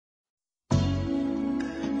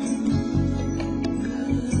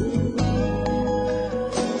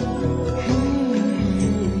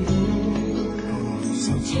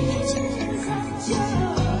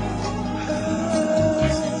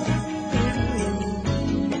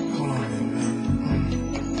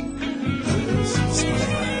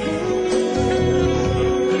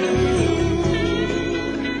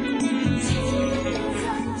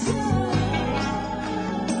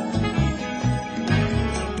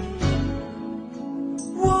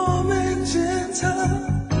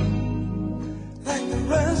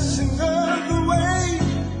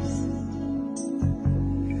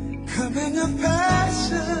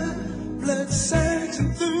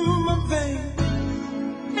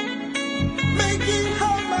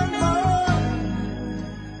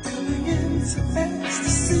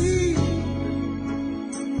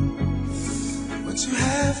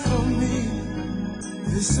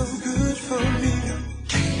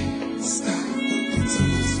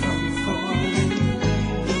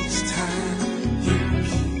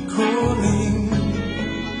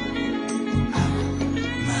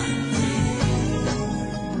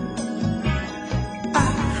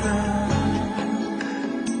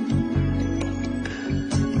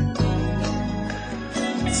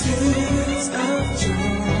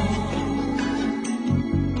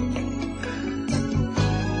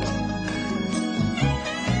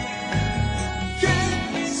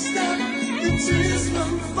tears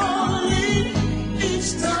from falling each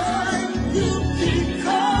time you keep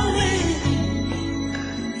calling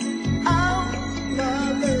out my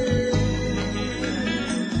name.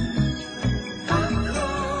 I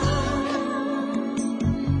call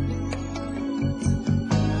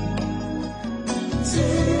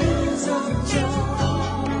tears of joy.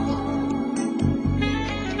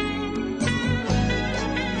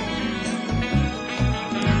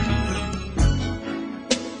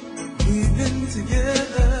 We've been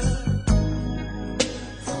together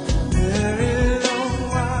for a very long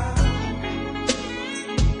while.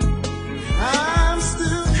 I'm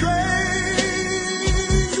still crazy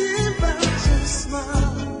about your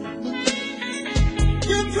smile,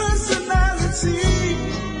 your personality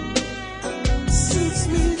suits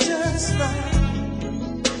me just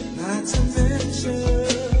fine. Not to mention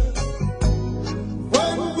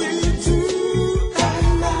what we do at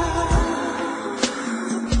night.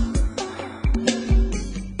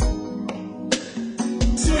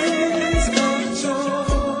 Tears of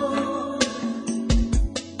joy,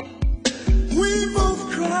 we both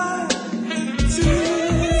cry.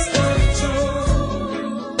 Tears of joy,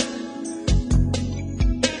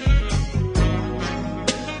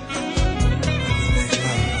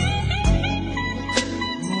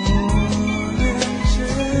 morning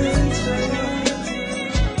changes,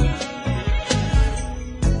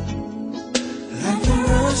 like the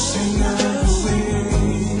rushing of the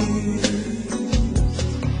wind,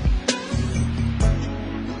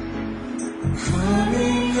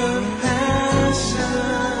 coming of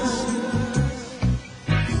passion,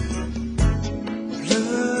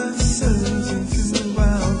 blood surging through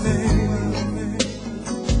our veins.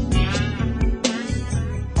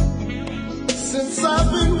 Since I've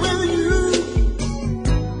been with you,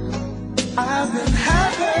 I've been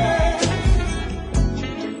happy.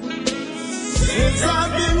 Since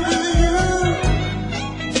I've been with you,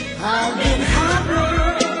 I've been happy.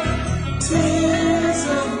 Tears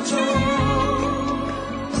of joy,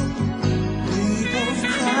 we both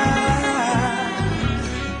cry.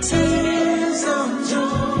 Tears of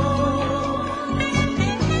joy,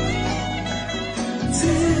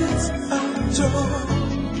 tears of joy.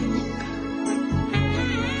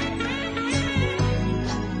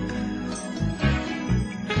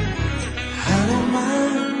 I don't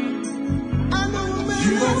mind,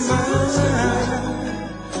 you don't mind.